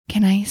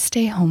Can I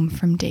stay home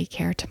from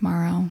daycare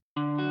tomorrow?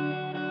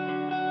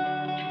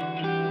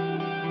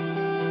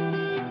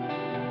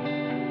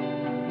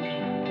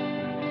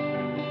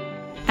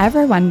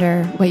 Ever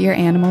wonder what your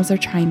animals are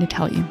trying to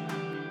tell you?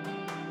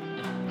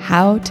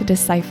 How to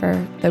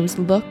decipher those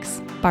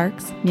looks,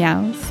 barks,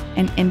 meows,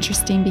 and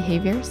interesting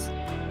behaviors?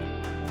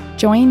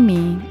 Join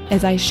me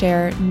as I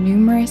share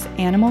numerous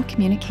animal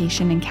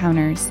communication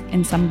encounters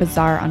and some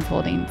bizarre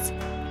unfoldings.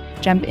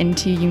 Jump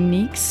into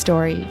unique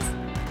stories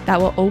that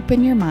will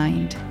open your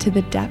mind to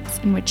the depths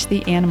in which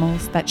the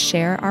animals that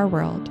share our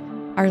world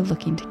are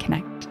looking to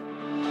connect.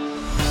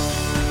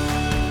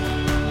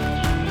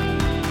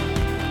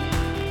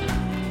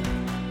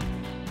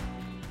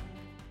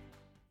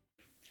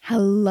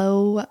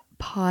 Hello,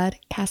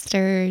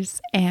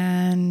 podcasters,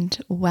 and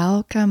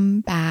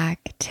welcome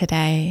back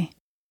today.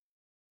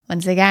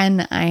 Once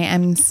again, I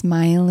am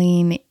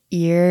smiling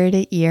ear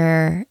to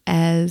ear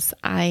as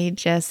I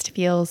just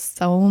feel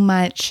so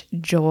much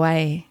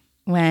joy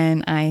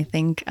when I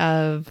think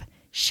of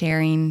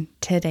sharing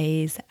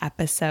today's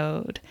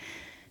episode.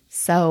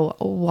 So,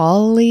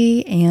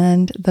 Wally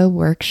and the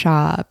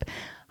Workshop,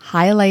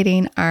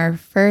 highlighting our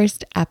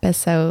first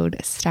episode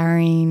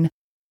starring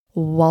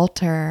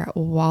Walter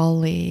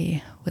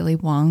Wally, Willy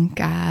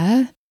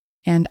Wonka,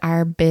 and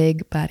our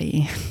big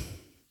buddy.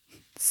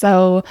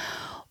 So,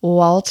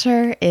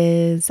 Walter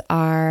is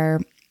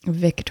our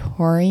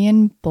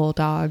Victorian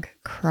bulldog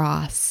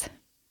cross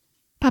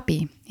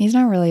puppy. He's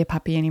not really a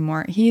puppy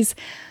anymore. He's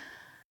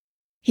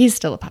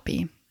still a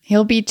puppy.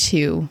 He'll be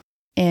 2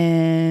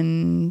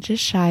 in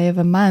just shy of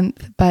a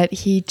month, but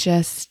he's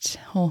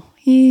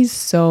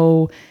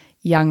so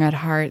young at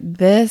heart.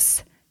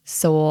 This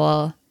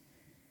soul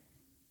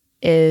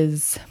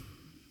is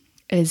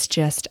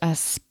just a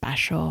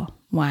special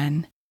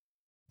one.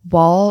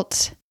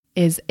 Walt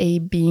is a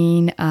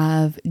being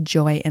of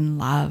joy and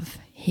love.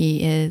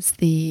 He is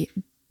the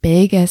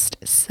biggest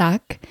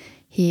suck.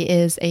 He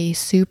is a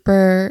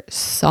super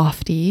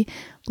softy,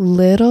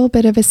 little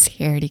bit of a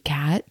scaredy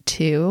cat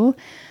too.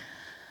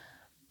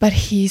 But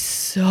he's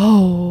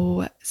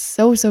so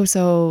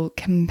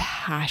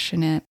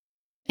compassionate.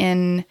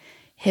 In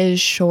his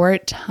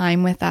short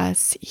time with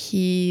us,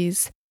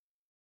 he's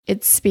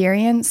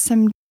experienced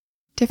some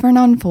different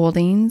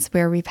unfoldings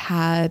where we've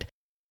had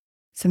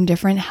some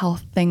different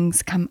health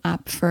things come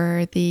up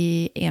for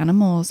the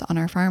animals on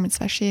our farm,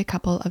 especially a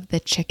couple of the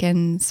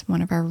chickens,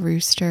 one of our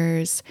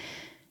roosters,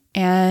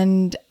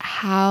 and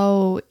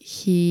how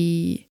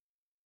he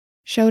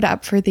showed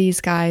up for these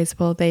guys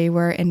while they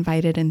were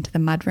invited into the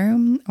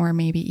mudroom or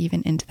maybe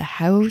even into the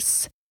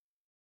house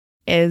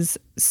is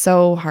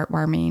so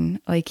heartwarming.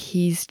 Like,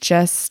 he's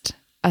just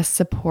a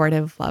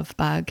supportive love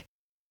bug.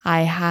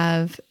 I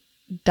have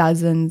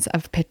dozens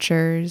of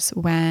pictures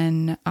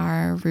when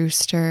our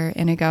rooster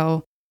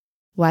Inigo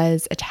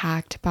was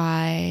attacked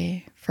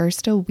by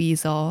first a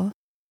weasel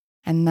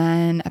and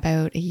then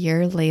about a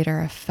year later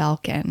a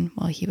falcon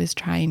while he was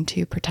trying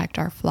to protect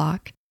our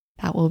flock.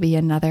 That will be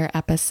another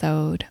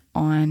episode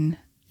on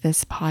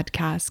this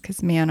podcast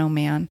because man, oh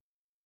man,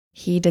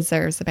 he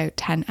deserves about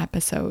 10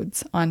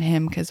 episodes on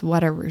him because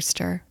what a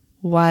rooster.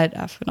 What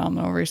a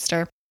phenomenal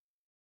rooster.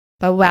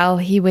 But while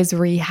he was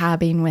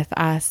rehabbing with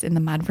us in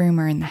the mudroom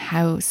or in the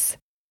house,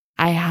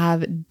 I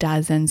have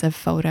dozens of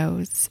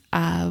photos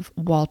of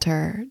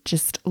Walter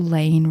just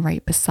laying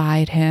right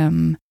beside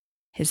him,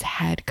 his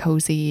head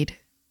cozied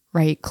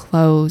right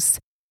close.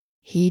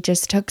 He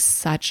just took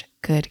such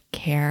good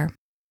care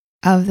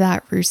of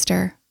that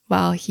rooster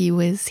while he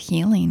was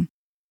healing.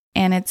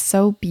 And it's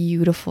so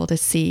beautiful to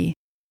see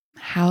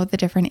how the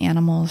different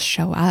animals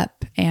show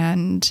up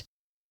and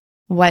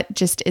what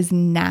just is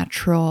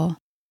natural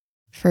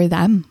for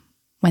them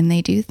when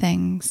they do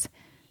things.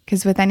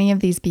 Because with any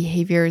of these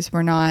behaviors,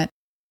 we're not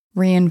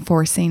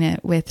reinforcing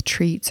it with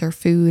treats or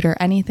food or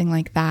anything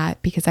like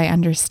that, because I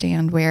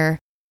understand where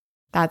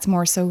that's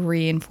more so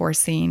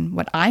reinforcing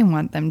what I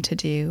want them to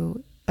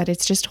do, but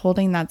it's just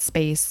holding that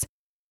space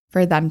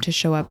for them to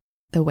show up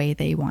the way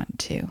they want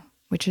to,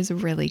 which is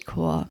really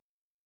cool.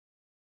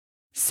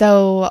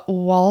 So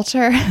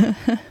Walter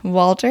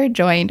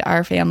joined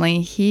our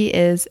family. He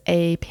is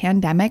a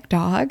pandemic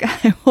dog.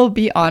 I will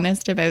be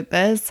honest about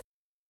this.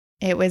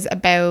 It was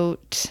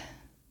about,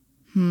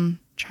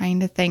 trying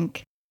to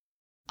think,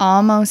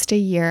 almost a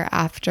year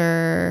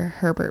after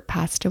Herbert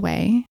passed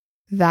away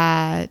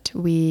that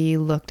we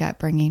looked at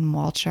bringing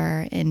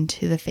Walter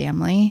into the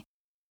family.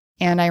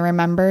 And I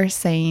remember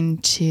saying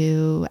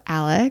to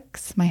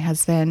Alex, my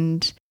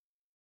husband,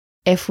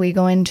 if we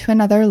go into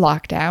another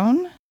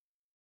lockdown,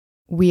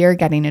 we are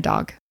getting a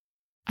dog.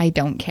 I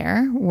don't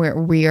care.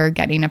 We are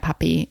getting a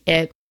puppy.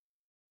 It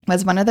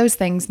was one of those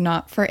things,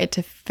 not for it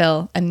to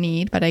fill a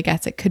need, but I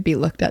guess it could be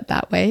looked at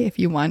that way if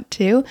you want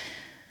to.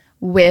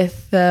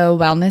 With the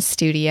wellness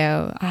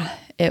studio,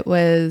 it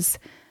was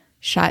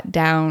shut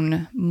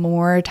down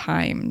more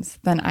times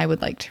than I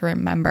would like to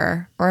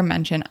remember or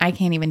mention. I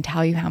can't even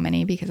tell you how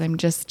many because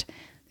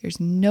there's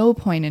no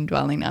point in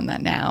dwelling on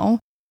that now.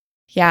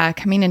 Yeah,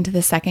 coming into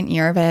the second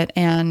year of it,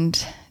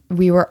 and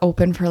we were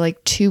open for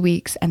like 2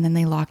 weeks and then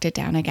they locked it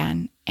down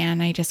again.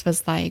 And I just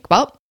was like,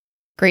 well,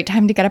 great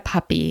time to get a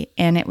puppy.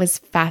 And it was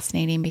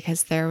fascinating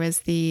because there was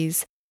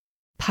these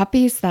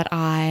puppies that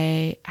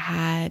I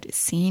had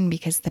seen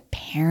because the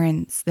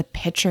parents, the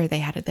picture they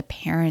had of the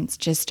parents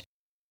just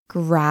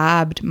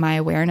grabbed my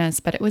awareness,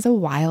 but it was a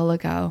while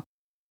ago.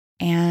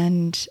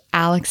 And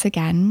Alex,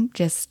 again,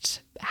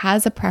 just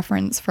has a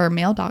preference for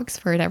male dogs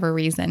for whatever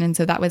reason. And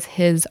so that was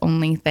his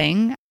only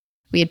thing.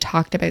 We had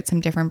talked about some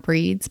different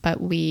breeds,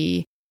 but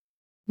we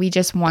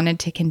just wanted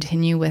to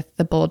continue with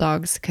the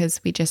bulldogs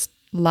because we just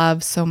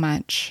love so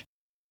much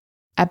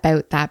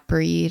about that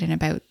breed and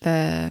about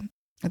the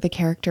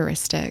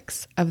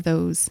characteristics of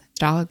those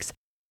dogs.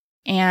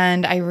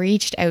 And I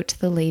reached out to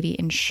the lady,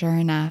 and sure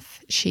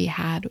enough, she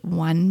had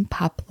one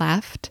pup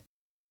left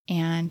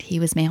and he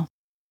was male.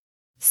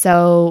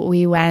 So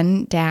we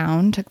went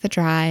down, took the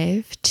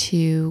drive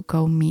to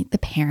go meet the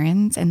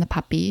parents and the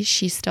puppies.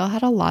 She still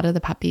had a lot of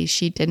the puppies.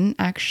 She didn't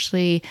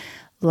actually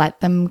let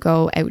them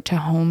go out to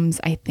homes,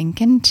 I think,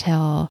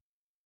 until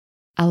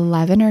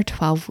 11 or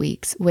 12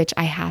 weeks, which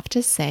I have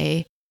to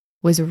say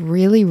was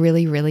really,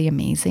 really, really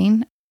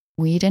amazing.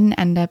 We didn't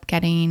end up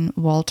getting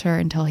Walter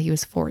until he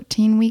was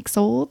 14 weeks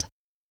old.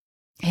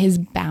 His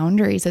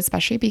boundaries,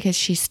 especially because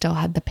she still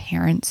had the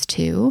parents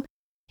too,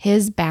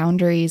 his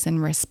boundaries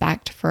and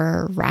respect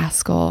for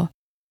Rascal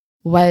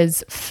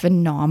was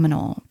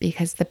phenomenal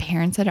because the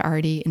parents had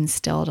already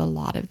instilled a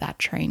lot of that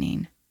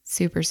training.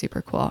 Super,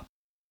 super cool.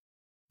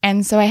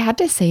 And so I had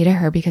to say to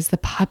her, because the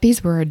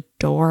puppies were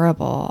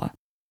adorable,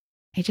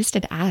 I just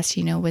had asked,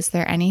 was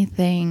there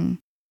anything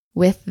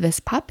with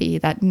this puppy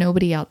that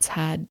nobody else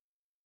had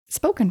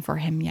spoken for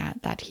him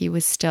yet, that he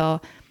was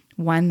still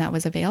one that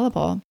was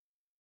available?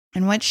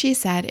 And what she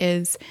said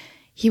is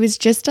he was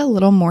just a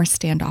little more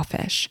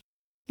standoffish.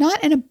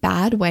 Not in a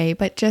bad way,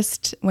 but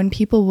just when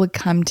people would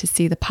come to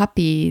see the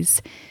puppies,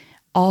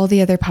 all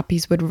the other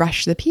puppies would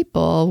rush the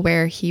people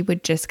where he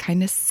would just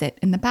kind of sit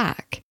in the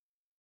back.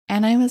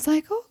 And I was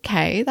like,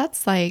 okay,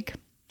 that's like,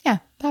 yeah,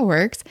 that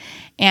works.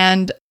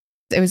 And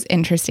it was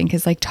interesting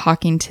because like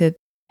talking to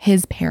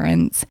his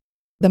parents,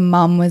 the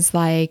mom was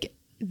like,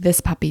 this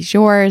puppy's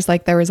yours.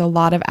 Like there was a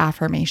lot of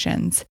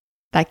affirmations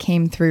that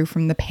came through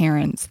from the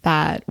parents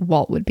that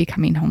Walt would be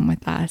coming home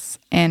with us.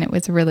 And it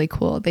was really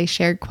cool. They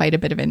shared quite a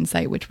bit of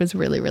insight, which was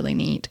really, really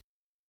neat.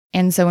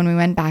 And so when we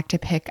went back to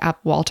pick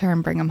up Walter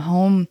and bring him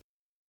home,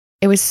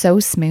 it was so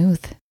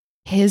smooth.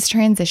 His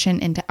transition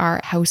into our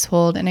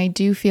household, and I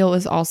do feel it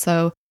was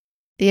also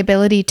the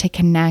ability to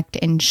connect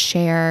and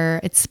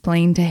share,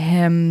 explain to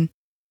him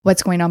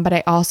what's going on. But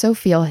I also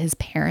feel his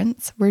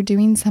parents were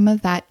doing some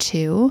of that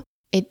too.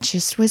 It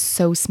just was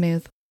so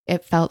smooth.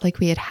 It felt like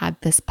we had had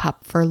this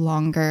pup for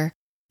longer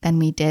than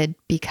we did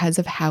because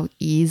of how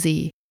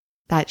easy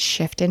that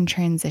shift and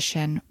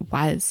transition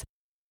was.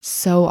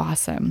 So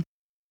awesome.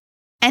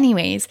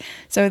 Anyways,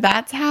 so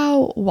that's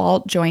how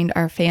Walt joined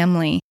our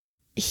family.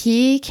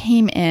 He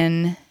came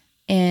in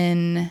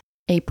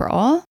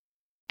April,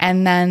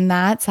 and then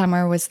that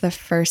summer was the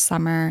first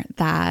summer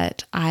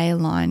that I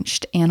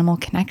launched Animal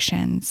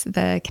Connections,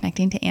 the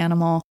Connecting to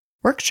Animal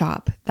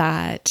workshop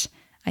that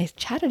I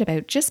chatted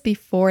about just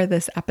before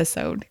this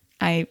episode.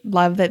 I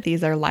love that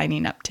these are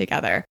lining up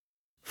together.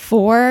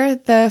 For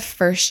the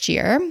first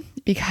year,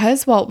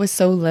 because Walt was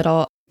so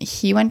little,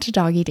 he went to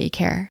doggy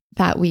daycare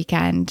that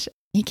weekend.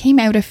 He came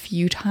out a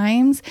few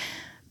times,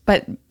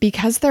 but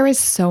because there is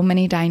so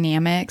many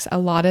dynamics, a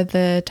lot of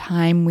the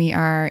time we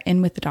are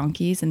in with the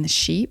donkeys and the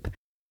sheep,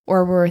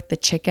 or we're with the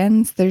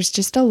chickens. There's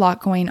just a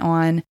lot going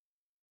on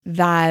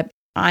that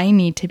I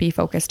need to be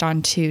focused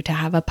on too. To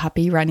have a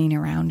puppy running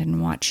around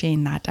and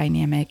watching that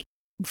dynamic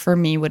for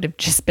me would have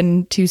just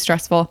been too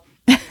stressful,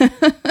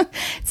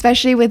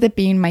 especially with it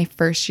being my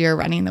first year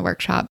running the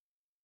workshop.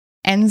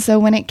 And so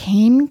when it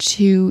came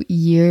to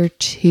year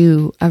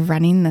 2 of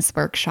running this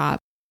workshop,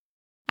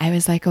 I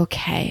was like,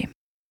 okay,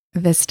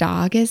 this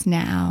dog is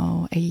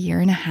now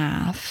 1.5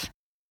 years.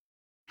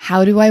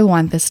 How do I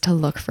want this to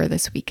look for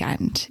this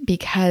weekend?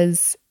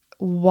 Because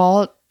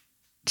Walt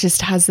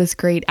just has this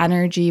great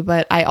energy,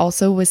 but I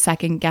also was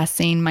second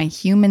guessing. My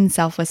human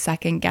self was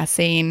second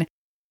guessing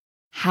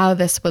how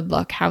this would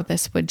look, how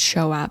this would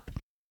show up.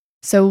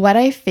 So what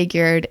I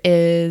figured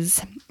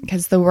is,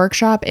 because the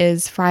workshop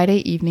is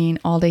Friday evening,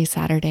 all day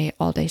Saturday,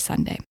 all day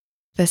Sunday.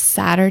 The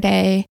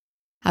Saturday,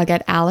 I'll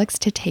get Alex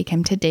to take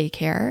him to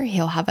daycare.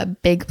 He'll have a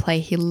big play.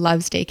 He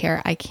loves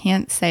daycare. I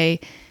can't say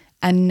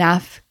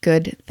enough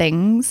good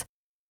things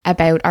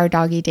about our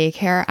doggy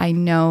daycare. I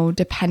know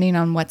depending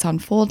on what's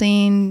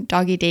unfolding,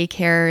 doggy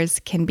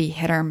daycares can be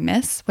hit or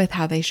miss with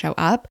how they show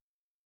up.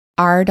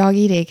 Our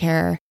doggy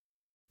daycare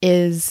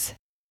is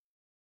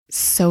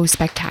so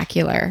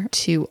spectacular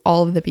to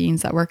all of the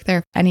beings that work there.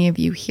 If any of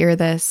you hear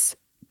this,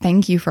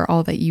 thank you for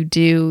all that you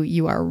do.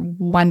 You are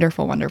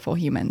wonderful, wonderful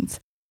humans.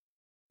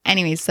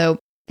 Anyway, so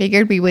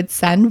figured we would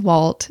send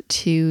Walt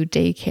to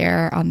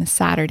daycare on the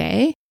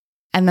Saturday.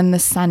 And then the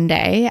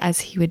Sunday, as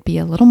he would be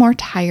a little more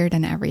tired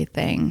and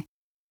everything,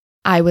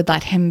 I would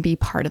let him be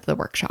part of the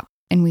workshop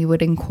and we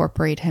would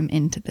incorporate him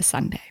into the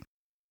Sunday.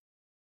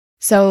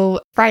 So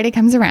Friday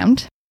comes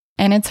around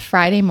and it's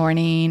Friday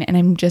morning and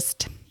I'm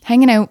just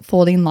hanging out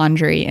folding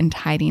laundry and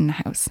tidying the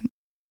house.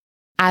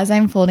 As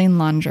I'm folding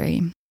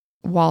laundry,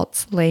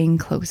 Walt's laying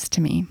close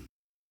to me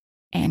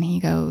and he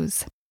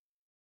goes,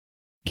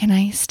 "Can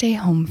I stay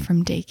home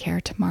from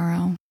daycare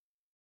tomorrow?"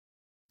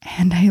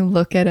 And I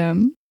look at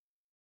him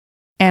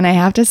and I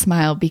have to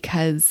smile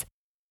because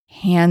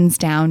hands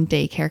down,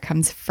 daycare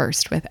comes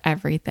first with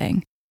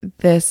everything.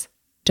 This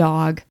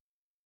dog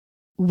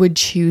would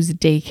choose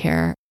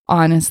daycare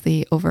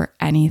honestly over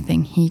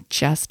anything. He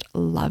just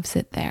loves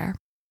it there.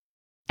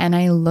 And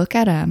I look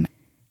at him,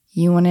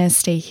 "You want to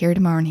stay here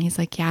tomorrow?" And he's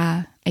like,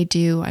 "Yeah, I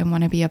do. I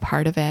want to be a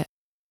part of it."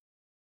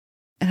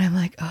 And I'm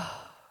like,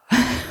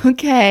 "Oh,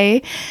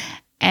 okay."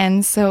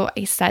 And so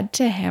I said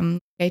to him,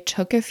 I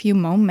took a few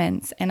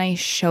moments and I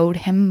showed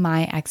him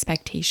my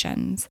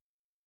expectations.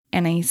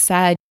 And I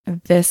said,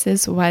 "This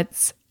is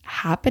what's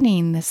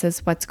happening. This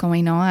is what's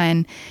going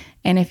on.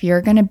 And if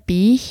you're going to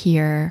be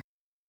here,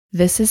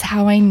 this is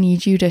how I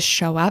need you to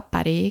show up,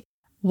 buddy."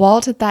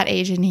 Walt at that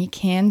age, and he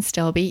can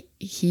still be,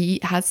 he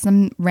has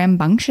some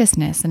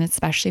rambunctiousness. And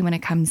especially when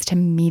it comes to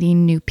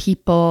meeting new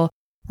people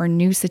or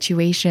new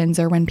situations,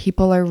 or when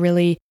people are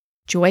really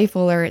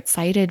joyful or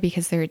excited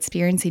because they're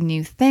experiencing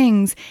new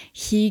things,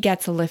 he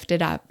gets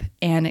lifted up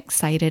and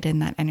excited in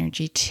that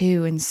energy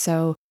too. And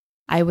so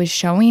I was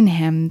showing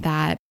him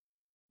that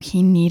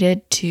he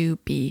needed to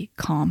be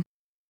calm.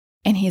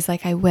 And he's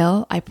like, "I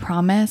will, I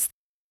promise.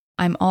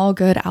 I'm all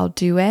good. I'll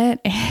do it."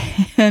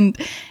 And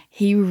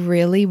he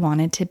really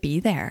wanted to be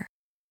there.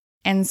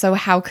 And so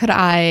how could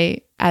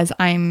I, as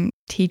I'm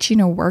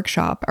teaching a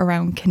workshop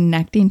around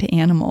connecting to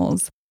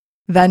animals,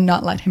 then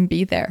not let him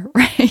be there,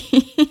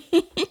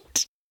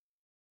 right?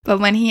 But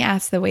when he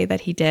asked the way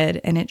that he did,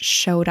 and it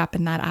showed up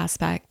in that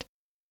aspect,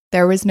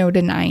 there was no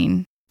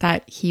denying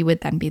that he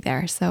would then be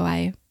there. So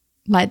I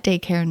let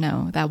daycare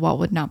know that Walt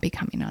would not be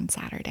coming on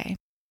Saturday.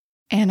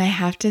 And I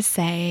have to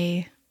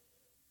say,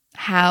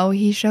 how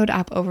he showed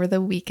up over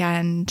the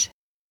weekend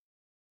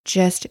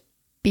just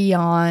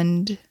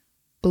beyond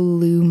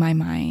blew my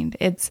mind.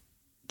 It's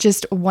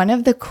just one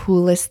of the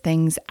coolest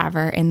things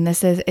ever. And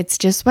it's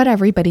just what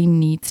everybody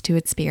needs to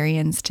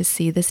experience to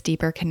see this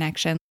deeper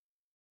connection.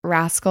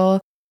 Rascal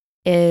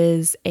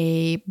is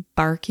a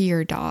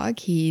barkier dog.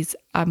 He's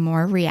a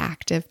more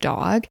reactive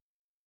dog.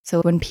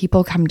 So when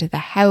people come to the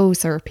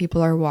house or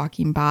people are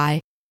walking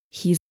by,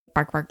 he's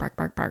bark, bark, bark,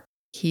 bark, bark.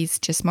 He's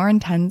just more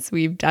intense.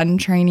 We've done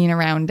training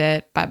around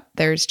it, but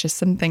there's just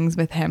some things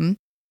with him.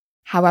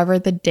 However,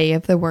 the day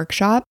of the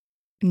workshop,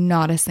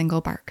 not a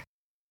single bark.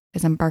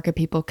 Doesn't bark at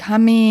people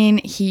coming.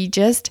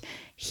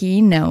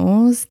 He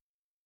knows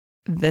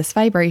this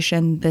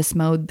vibration, this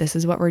mode, this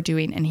is what we're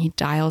doing. And he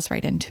dials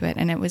right into it.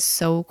 And it was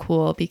so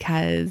cool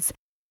because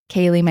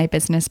Kaylee, my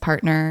business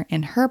partner,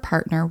 and her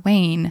partner,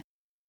 Wayne,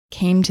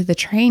 came to the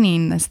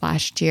training this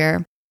last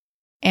year.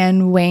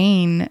 And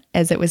Wayne,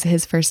 as it was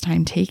his first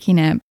time taking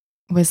it,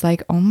 was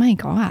like, "Oh my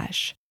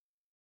gosh,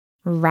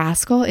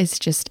 Rascal is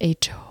just a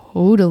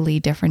totally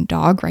different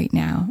dog right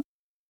now."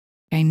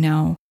 I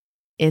know.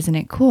 Isn't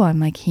it cool? I'm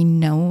like, he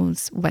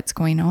knows what's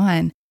going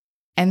on.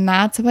 And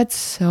that's what's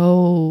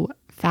so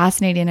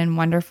fascinating and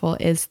wonderful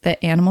is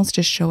that animals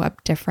just show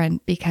up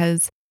different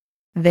because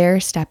they're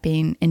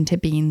stepping into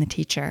being the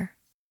teacher.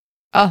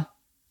 Oh,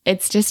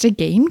 it's just a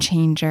game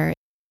changer.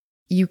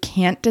 You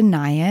can't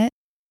deny it,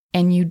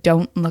 and you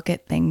don't look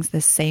at things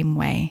the same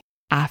way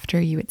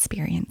after you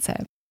experience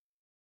it.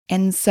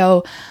 And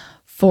so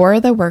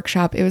for the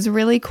workshop, it was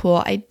really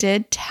cool. I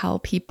did tell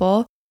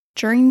people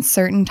during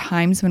certain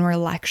times when we're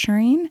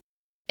lecturing,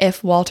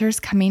 if Walter's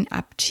coming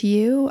up to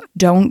you,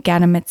 don't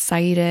get him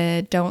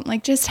excited.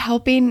 Don't just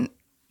helping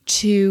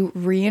to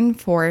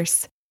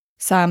reinforce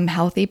some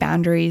healthy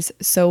boundaries.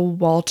 So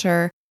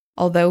Walter,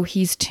 although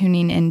he's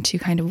tuning into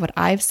kind of what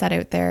I've said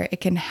out there,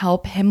 it can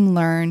help him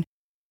learn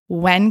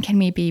when can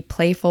we be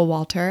playful,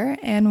 Walter,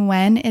 and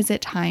when is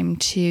it time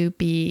to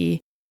be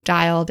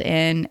dialed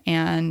in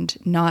and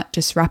not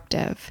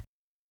disruptive.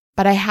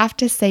 But I have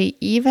to say,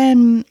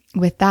 even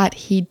with that,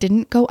 he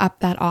didn't go up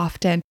that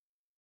often.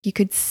 You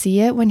could see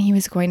it when he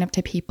was going up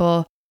to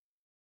people.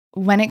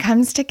 When it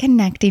comes to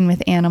connecting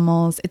with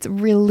animals, it's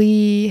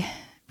really,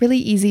 really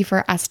easy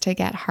for us to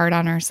get hard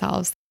on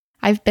ourselves.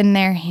 I've been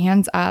there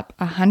hands up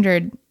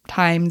 100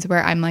 times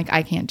where I'm like,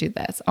 I can't do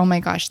this. Oh my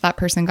gosh, that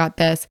person got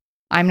this.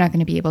 I'm not going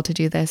to be able to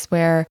do this.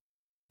 Where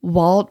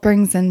Walt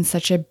brings in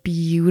such a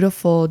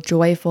beautiful,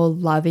 joyful,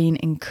 loving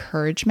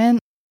encouragement.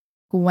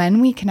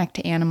 When we connect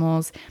to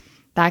animals,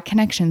 that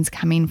connection's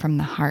coming from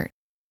the heart.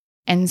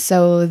 And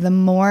so the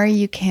more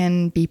you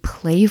can be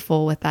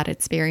playful with that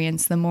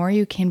experience, the more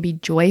you can be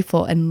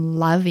joyful and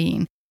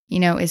loving.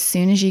 As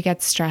soon as you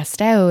get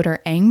stressed out or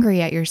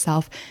angry at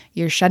yourself,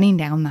 you're shutting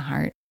down the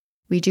heart.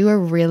 We do a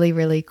really,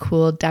 really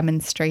cool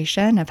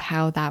demonstration of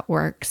how that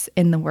works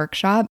in the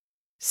workshop.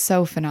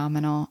 So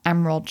phenomenal.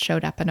 Emerald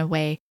showed up in a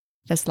way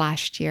this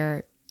last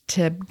year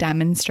to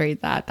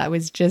demonstrate that. That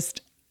was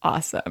just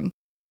awesome.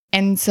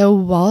 And so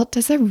Walt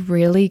does a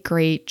really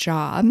great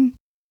job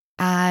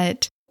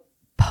at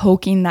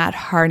poking that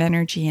heart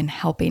energy and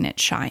helping it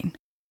shine.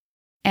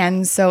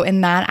 And so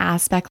in that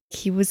aspect,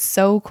 he was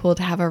so cool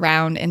to have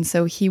around. And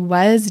so he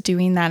was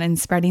doing that and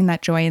spreading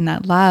that joy and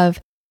that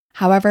love.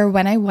 However,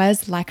 when I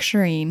was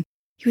lecturing,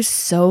 he was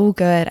so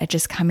good at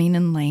just coming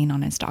and laying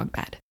on his dog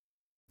bed.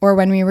 Or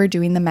when we were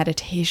doing the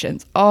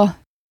meditations,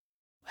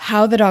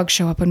 how the dogs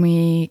show up when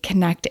we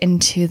connect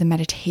into the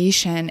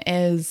meditation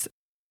is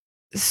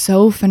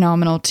so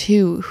phenomenal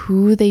too.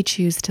 Who they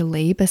choose to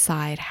lay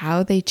beside,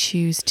 how they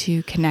choose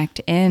to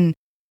connect in.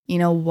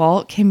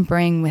 Walt can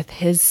bring, with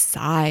his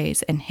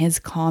size and his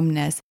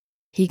calmness,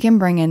 he can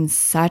bring in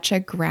such a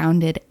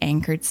grounded,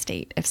 anchored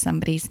state if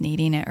somebody's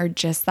needing it, or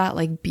just that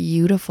like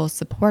beautiful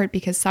support,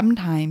 because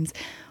sometimes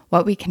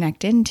what we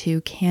connect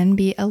into can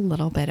be a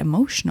little bit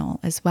emotional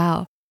as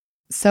well.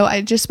 So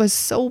I just was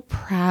so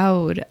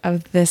proud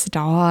of this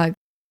dog,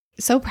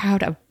 so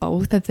proud of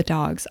both of the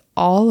dogs,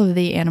 all of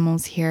the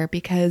animals here,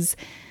 because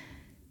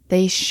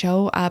they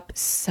show up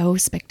so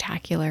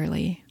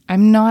spectacularly.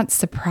 I'm not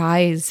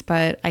surprised,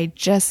 but I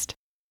just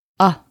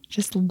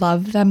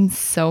love them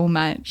so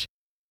much.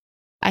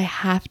 I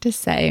have to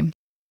say,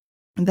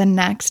 the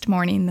next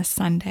morning, the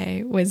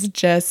Sunday, was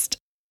just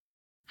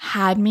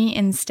had me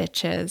in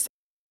stitches.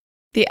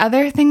 The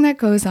other thing that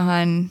goes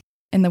on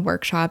in the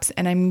workshops,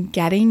 and I'm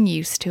getting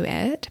used to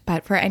it,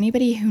 but for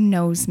anybody who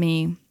knows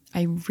me,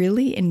 I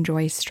really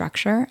enjoy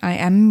structure. I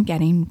am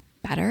getting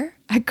better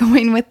at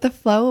going with the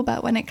flow,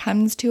 but when it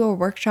comes to a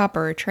workshop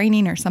or a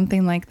training or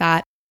something like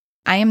that,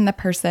 I am the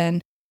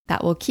person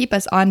that will keep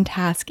us on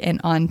task and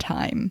on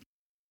time.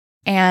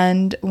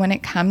 And when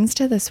it comes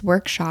to this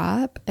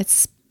workshop,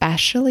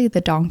 especially the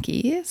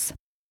donkeys,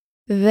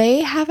 they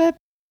have a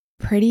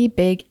pretty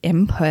big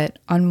input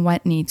on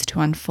what needs to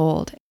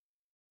unfold.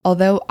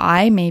 Although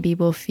I maybe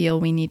will feel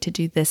we need to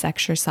do this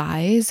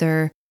exercise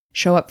or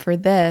show up for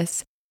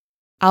this,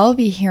 I'll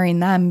be hearing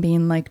them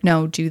being like,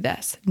 no, do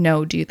this,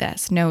 no, do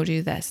this, no,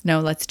 do this,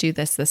 no, let's do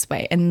this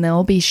way. And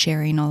they'll be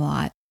sharing a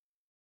lot.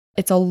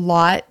 It's a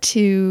lot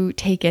to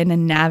take in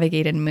and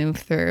navigate and move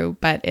through,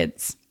 but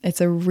it's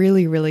a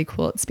really, really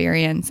cool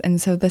experience. And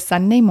so the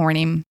Sunday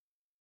morning,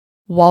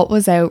 Walt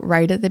was out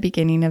right at the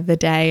beginning of the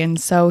day. And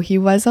so he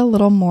was a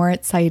little more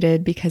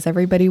excited because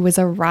everybody was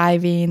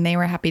arriving. They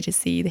were happy to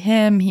see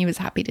him. He was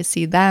happy to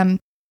see them.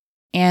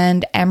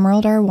 And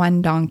Emerald, our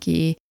one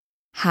donkey,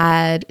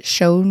 had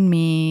shown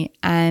me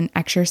an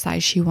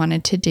exercise she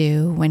wanted to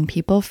do when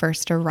people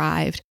first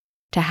arrived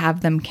to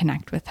have them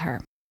connect with her.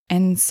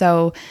 And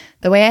so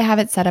the way I have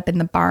it set up in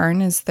the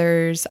barn is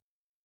there's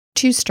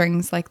 2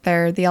 strings, like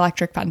they're the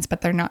electric fence,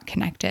 but they're not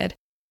connected.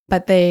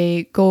 But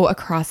they go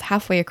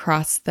halfway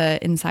across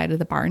the inside of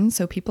the barn.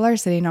 So people are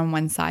sitting on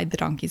one side, the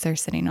donkeys are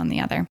sitting on the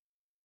other.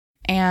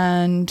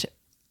 And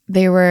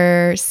they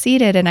were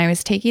seated, and I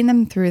was taking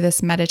them through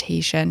this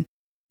meditation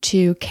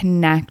to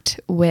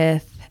connect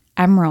with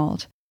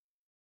Emerald.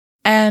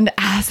 And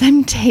as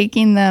I'm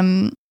taking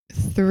them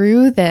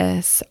through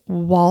this,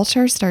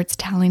 Walter starts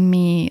telling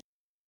me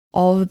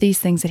all of these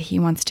things that he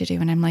wants to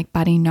do. And I'm like,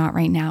 buddy, not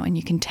right now. And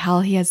you can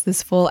tell he has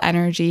this full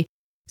energy.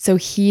 So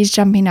he's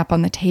jumping up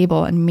on the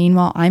table. And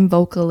meanwhile, I'm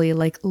vocally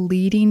like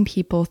leading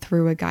people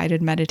through a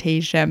guided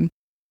meditation.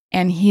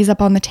 And he's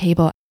up on the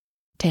table.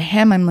 To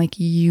him, I'm like,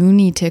 you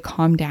need to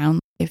calm down.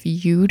 If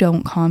you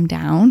don't calm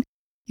down,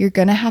 you're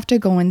going to have to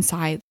go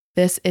inside.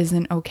 This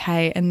isn't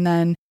okay. And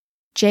then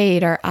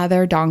Jade, our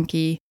other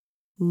donkey,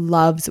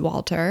 loves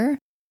Walter,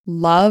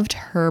 loved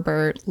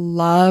Herbert,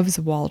 loves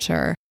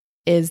Walter,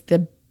 is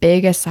the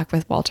biggest suck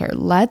with Walter,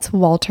 lets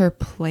Walter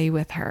play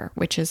with her,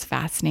 which is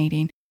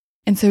fascinating.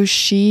 And so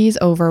she's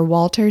over.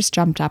 Walter's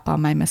jumped up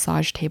on my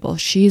massage table.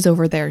 She's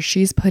over there.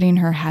 She's putting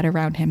her head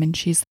around him and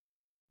she's,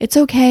 it's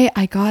okay.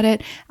 I got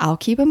it. I'll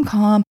keep him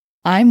calm.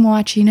 I'm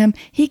watching him.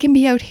 He can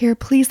be out here.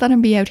 Please let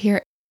him be out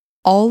here.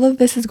 All of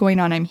this is going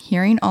on. I'm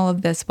hearing all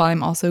of this while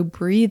I'm also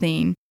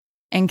breathing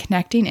and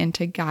connecting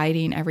into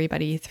guiding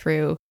everybody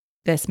through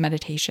this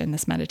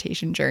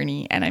meditation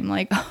journey. And I'm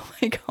like, oh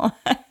my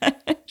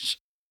gosh.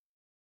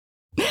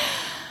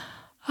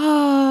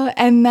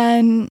 And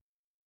then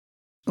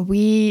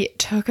we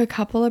took a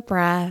couple of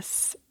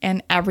breaths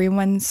and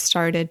everyone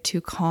started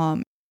to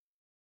calm.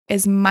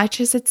 As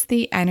much as it's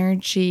the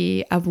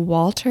energy of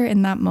Walter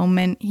in that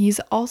moment, he's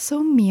also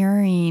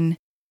mirroring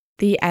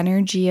the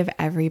energy of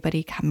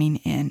everybody coming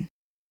in.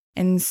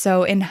 And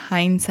so in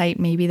hindsight,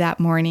 maybe that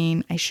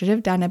morning, I should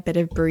have done a bit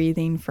of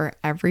breathing for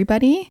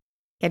everybody,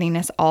 getting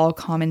us all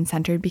calm and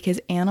centered, because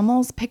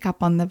animals pick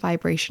up on the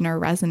vibration or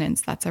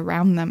resonance that's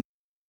around them.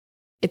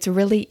 It's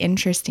really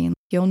interesting.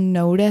 You'll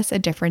notice a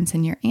difference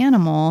in your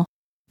animal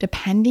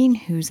depending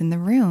who's in the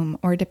room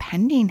or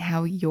depending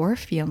how you're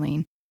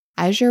feeling.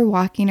 As you're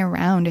walking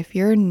around, if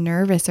you're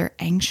nervous or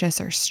anxious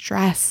or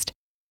stressed,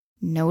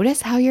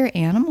 notice how your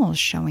animal is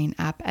showing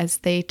up, as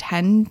they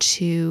tend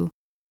to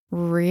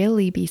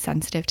really be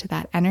sensitive to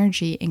that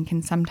energy and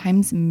can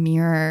sometimes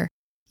mirror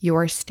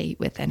your state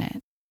within it.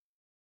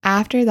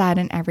 After that,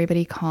 and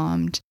everybody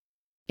calmed,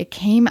 it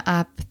came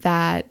up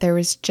that there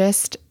was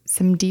just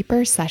some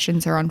deeper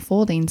sessions or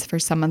unfoldings for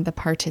some of the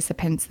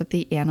participants that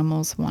the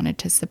animals wanted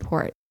to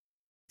support.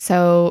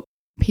 So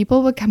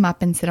people would come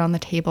up and sit on the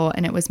table,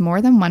 and it was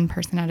more than one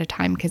person at a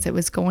time because it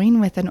was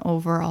going with an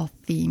overall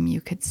theme,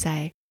 you could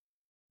say.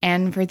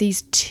 And for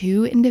these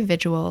two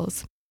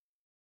individuals,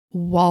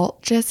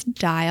 Walt just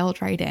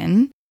dialed right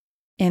in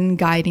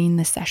guiding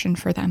the session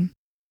for them.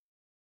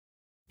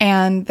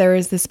 And there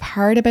is this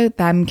part about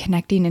them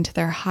connecting into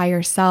their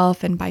higher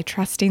self, and by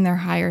trusting their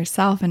higher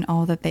self and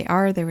all that they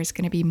are, there was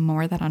going to be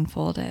more that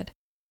unfolded.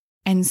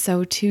 And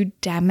so to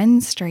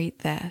demonstrate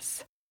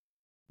this,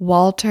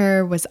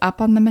 Walter was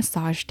up on the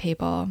massage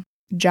table,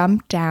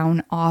 jumped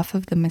down off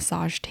of the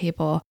massage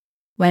table,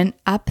 went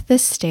up the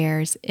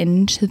stairs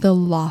into the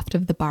loft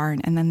of the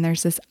barn. And then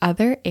there's this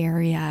other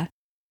area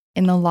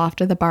in the loft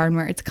of the barn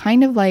where it's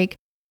kind of like,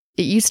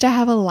 it used to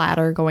have a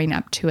ladder going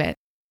up to it.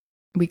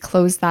 We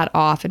closed that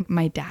off, and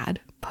my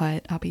dad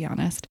put, I'll be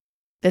honest,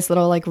 this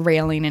little like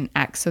railing in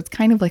X. So it's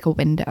kind of like a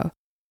window.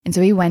 And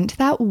so he went to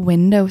that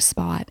window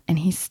spot and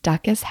he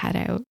stuck his head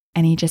out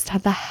and he just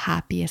had the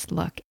happiest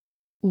look.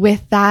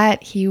 With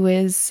that, he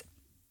was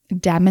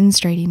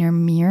demonstrating or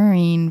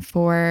mirroring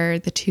for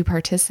the two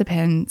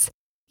participants,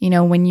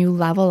 when you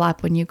level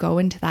up, when you go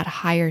into that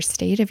higher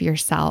state of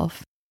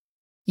yourself,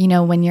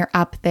 when you're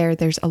up there,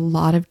 there's a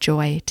lot of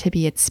joy to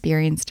be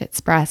experienced,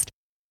 expressed.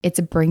 It's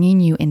bringing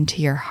you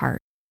into your heart.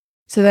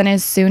 So then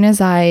as soon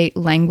as I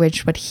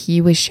languaged what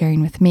he was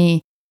sharing with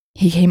me,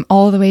 he came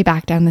all the way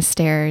back down the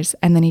stairs,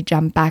 and then he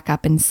jumped back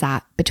up and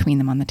sat between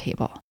them on the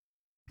table.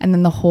 And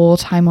then the whole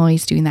time while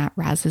he's doing that,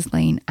 Raz is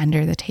laying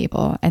under the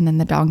table. And then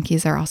the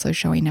donkeys are also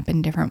showing up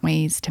in different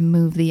ways to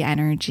move the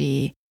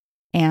energy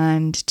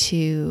and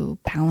to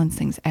balance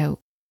things out.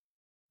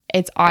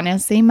 It's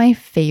honestly my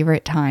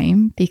favorite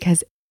time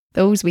because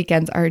those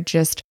weekends are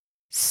just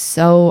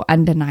so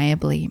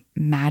undeniably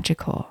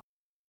magical.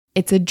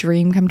 It's a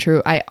dream come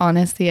true. I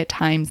honestly at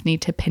times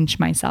need to pinch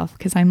myself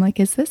because I'm like,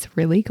 is this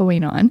really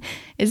going on?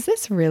 Is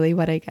this really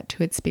what I get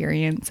to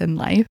experience in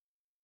life?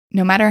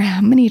 No matter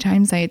how many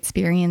times I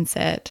experience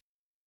it,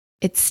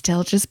 it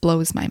still just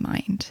blows my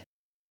mind.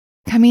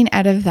 Coming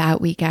out of that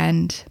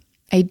weekend,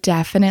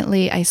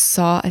 I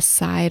saw a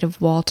side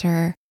of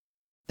Walter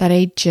that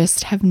I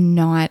just have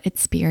not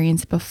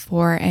experienced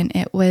before. And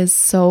it was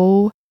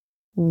so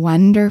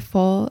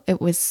wonderful.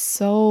 It was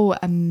so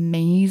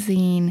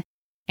amazing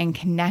and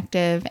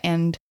connective.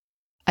 And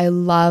I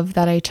love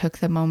that I took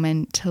the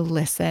moment to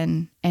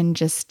listen and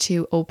just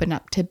to open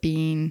up to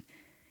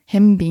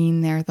him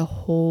being there the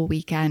whole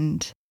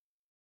weekend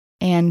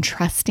and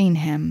trusting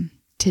him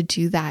to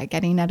do that,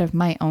 getting out of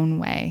my own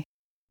way,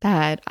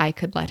 that I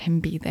could let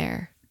him be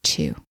there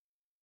too.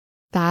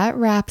 That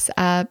wraps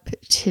up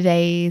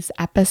today's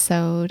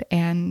episode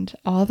and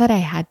all that I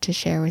had to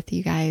share with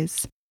you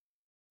guys.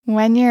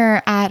 When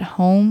you're at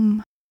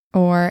home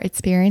or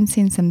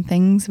experiencing some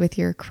things with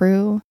your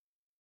crew,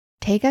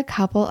 take a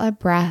couple of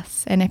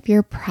breaths. And if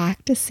you're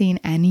practicing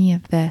any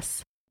of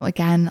this,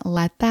 again,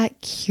 let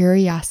that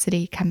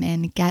curiosity come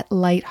in, get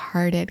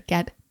lighthearted,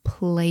 get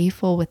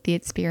playful with the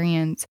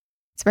experience.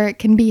 It's where it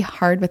can be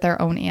hard with our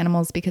own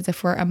animals because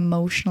if we're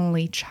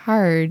emotionally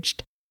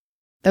charged,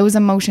 those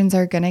emotions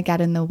are going to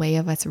get in the way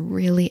of us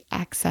really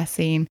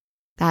accessing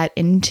that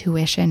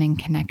intuition and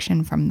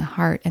connection from the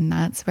heart. And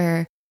that's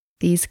where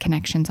these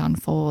connections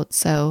unfold.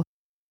 So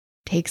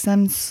take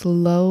some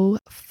slow,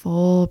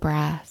 full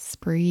breaths.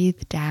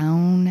 Breathe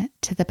down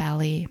to the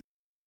belly.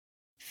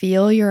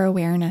 Feel your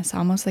awareness,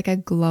 almost like a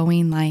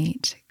glowing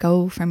light,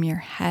 go from your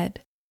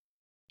head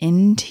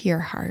into your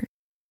heart.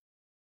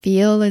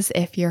 Feel as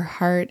if your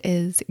heart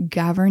is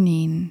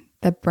governing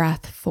the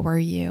breath for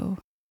you.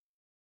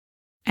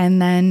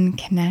 And then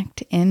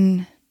connect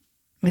in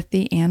with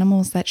the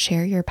animals that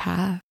share your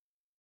path.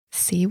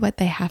 See what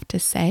they have to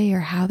say or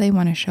how they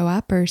want to show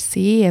up, or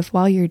see if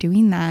while you're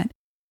doing that,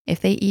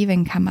 if they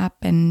even come up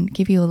and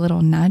give you a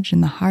little nudge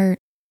in the heart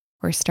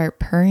or start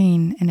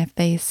purring, and if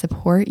they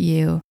support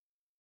you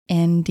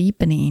in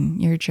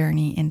deepening your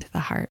journey into the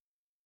heart.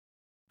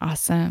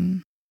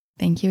 Awesome.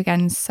 Thank you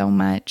again so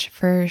much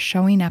for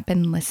showing up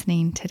and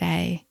listening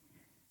today.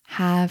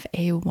 Have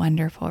a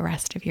wonderful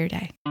rest of your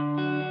day.